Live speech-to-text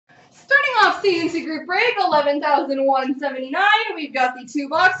CNC group break, 11,179. We've got the 2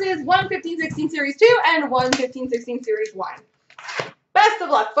 boxes, 1/15/16 Series 2 and 1/15/16 Series 1. Best of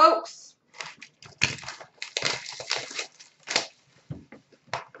luck, folks.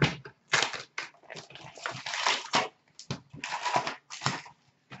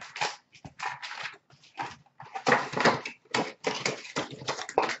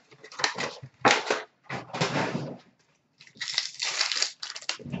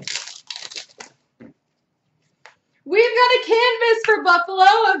 We've got a canvas for Buffalo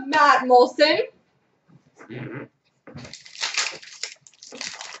of Matt Molson.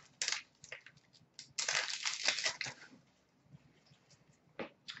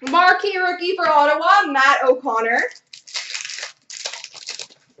 Marquee rookie for Ottawa, Matt O'Connor.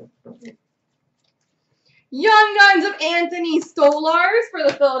 Young Guns of Anthony Stolars for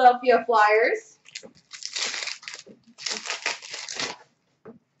the Philadelphia Flyers.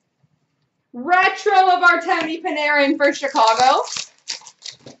 Retro of Artemi Panarin for Chicago.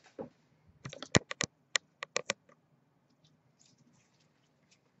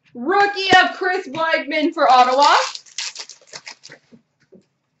 Rookie of Chris Weidman for Ottawa.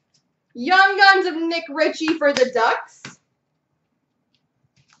 Young Guns of Nick Ritchie for the Ducks.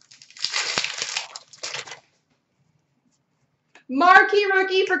 Marquee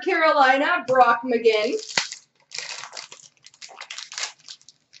rookie for Carolina, Brock McGinn.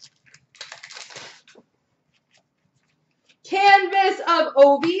 Canvas of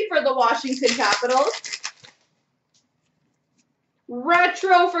Ovi for the Washington Capitals.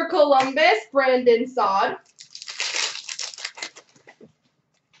 Retro for Columbus, Brandon Saad.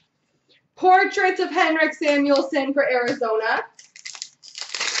 Portraits of Henrik Samuelsson for Arizona.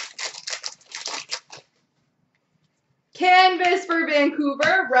 Canvas for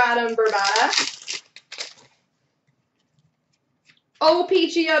Vancouver, Radom Barbata.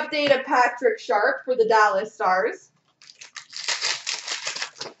 OPG update of Patrick Sharp for the Dallas Stars.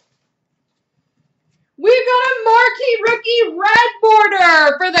 We've got a marquee rookie red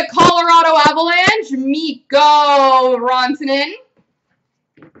border for the Colorado Avalanche, Mikko Rantanen.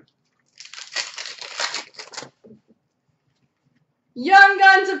 Young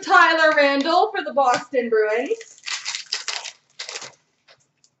Guns of Tyler Randall for the Boston Bruins.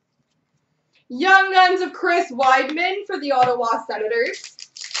 Young Guns of Chris Weidman for the Ottawa Senators.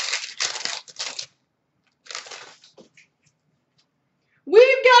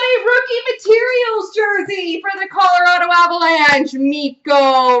 We've got a rookie materials jersey for the Colorado Avalanche,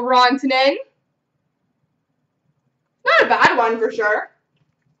 Mikko Rantanen. Not a bad one for sure.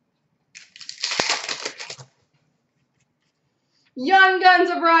 Young Guns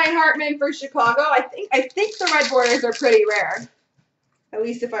of Ryan Hartman for Chicago. I think the red borders are pretty rare, at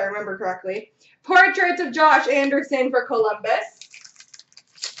least if I remember correctly. Portraits of Josh Anderson for Columbus.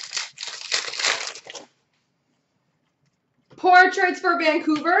 Portraits for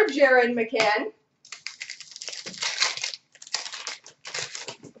Vancouver, Jared McCann.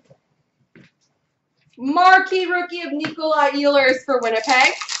 Marquee rookie of Nikolai Ehlers for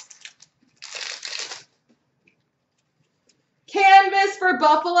Winnipeg. Canvas for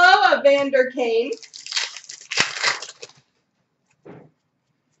Buffalo of Vander Kane.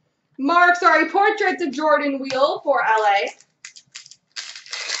 Portraits of Jordan Wheel for LA.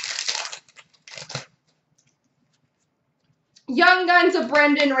 Young Guns of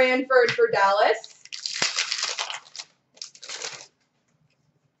Brendan Ranford for Dallas.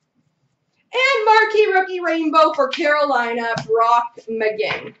 And marquee rookie rainbow for Carolina, Brock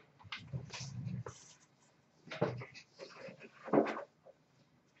McGinn.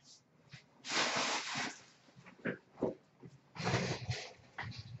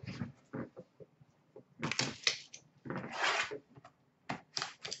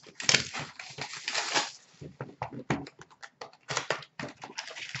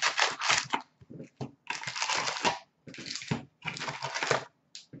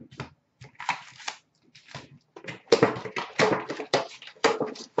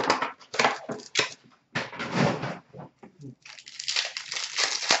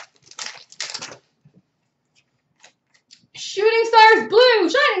 Shooting Stars Blue,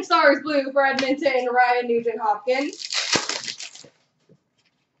 Shining Stars Blue for Edmonton, Ryan Nugent-Hopkins.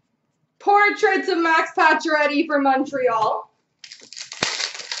 Portraits of Max Pacioretty for Montreal.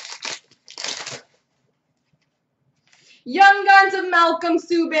 Young Guns of Malcolm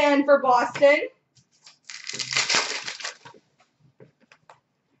Subban for Boston.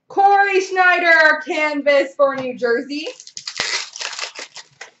 Corey Schneider canvas for New Jersey.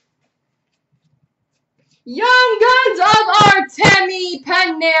 Young Guns of Artemi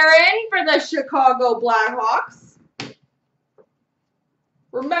Panarin for the Chicago Blackhawks.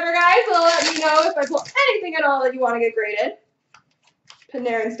 Remember, guys, to let me know if I pull anything at all that you want to get graded.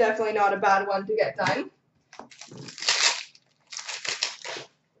 Panarin's definitely not a bad one to get done.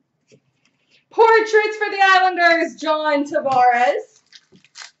 Portraits for the Islanders, John Tavares.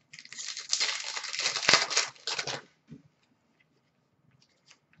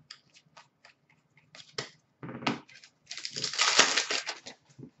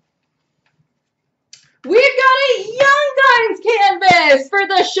 We've got a Young Guns canvas for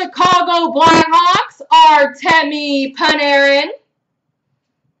the Chicago Blackhawks, Artemi Panarin.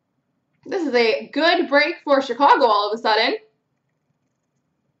 This is a good break for Chicago all of a sudden.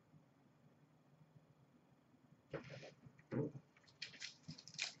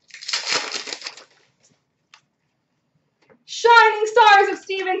 Shining Stars of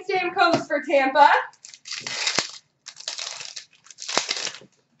Steven Stamkos for Tampa.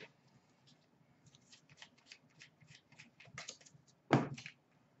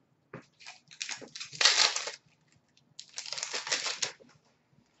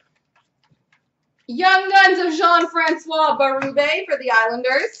 Young Guns of Jean-Francois Berube for the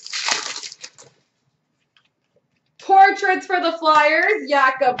Islanders. Portraits for the Flyers,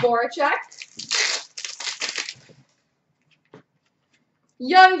 Jakub Voracek.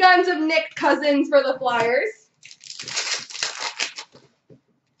 Young Guns of Nick Cousins for the Flyers.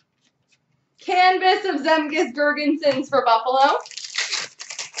 Canvas of Zemgus Girgensons for Buffalo.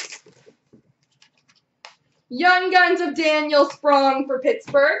 Young Guns of Daniel Sprong for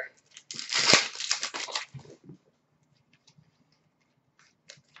Pittsburgh.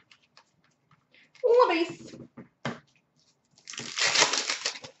 Base.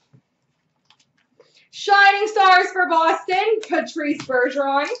 Shining Stars for Boston, Patrice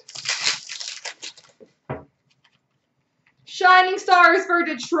Bergeron. Shining Stars for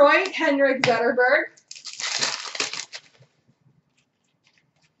Detroit, Henrik Zetterberg.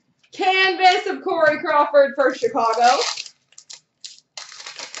 Canvas of Corey Crawford for Chicago.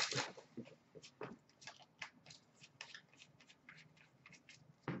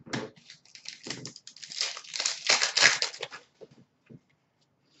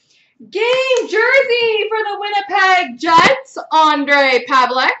 Game jersey for the Winnipeg Jets, Andre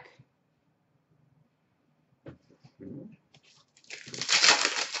Pavlik.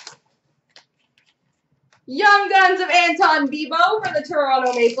 Young Guns of Anton Bibeau for the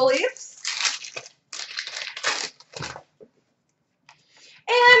Toronto Maple Leafs.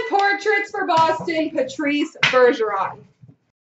 And portraits for Boston, Patrice Bergeron.